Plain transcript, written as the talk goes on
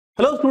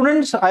Hello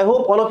students, I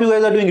hope all of you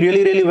guys are doing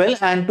really well,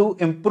 and to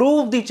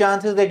improve the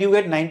chances that you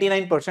get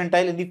 99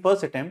 percentile in the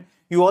first attempt,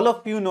 all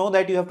of you know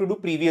that you have to do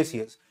previous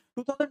years.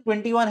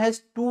 2021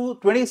 has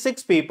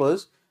 26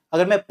 papers.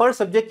 अगर मैं per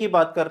subject की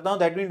बात करता हूं,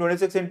 that means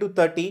 26 into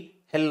 30,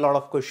 hell lot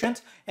of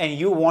questions, and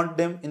you want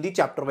them in the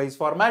chapter wise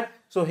format.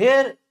 So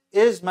here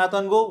is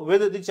MathonGo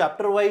with the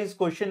chapter wise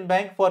question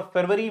bank for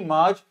February,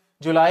 March,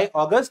 July,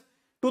 August.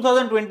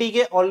 2020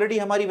 के already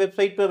हमारी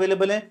website पे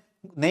available है.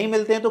 नहीं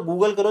मिलते हैं तो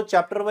Google करो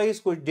chapter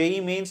wise JEE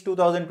mains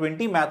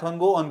 2020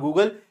 MathonGo on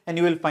Google and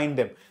you will find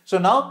them. So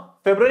now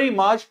February,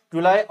 March,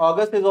 July,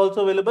 August is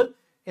also available.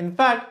 In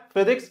fact,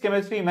 physics,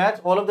 chemistry,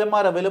 maths, all of them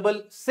are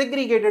available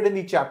segregated in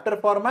the chapter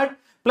format.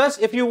 Plus,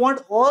 if you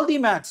want all the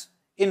maths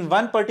in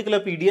one particular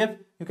PDF,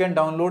 you can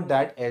download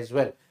that as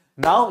well.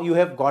 Now you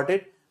have got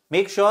it.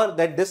 Make sure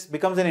that this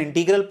becomes an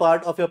integral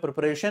part of your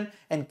preparation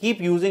and keep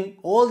using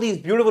all these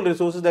beautiful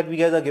resources that we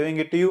guys are giving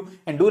it to you,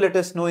 and do let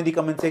us know in the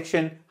comment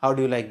section how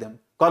do you like them.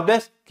 God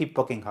bless. Keep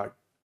working hard.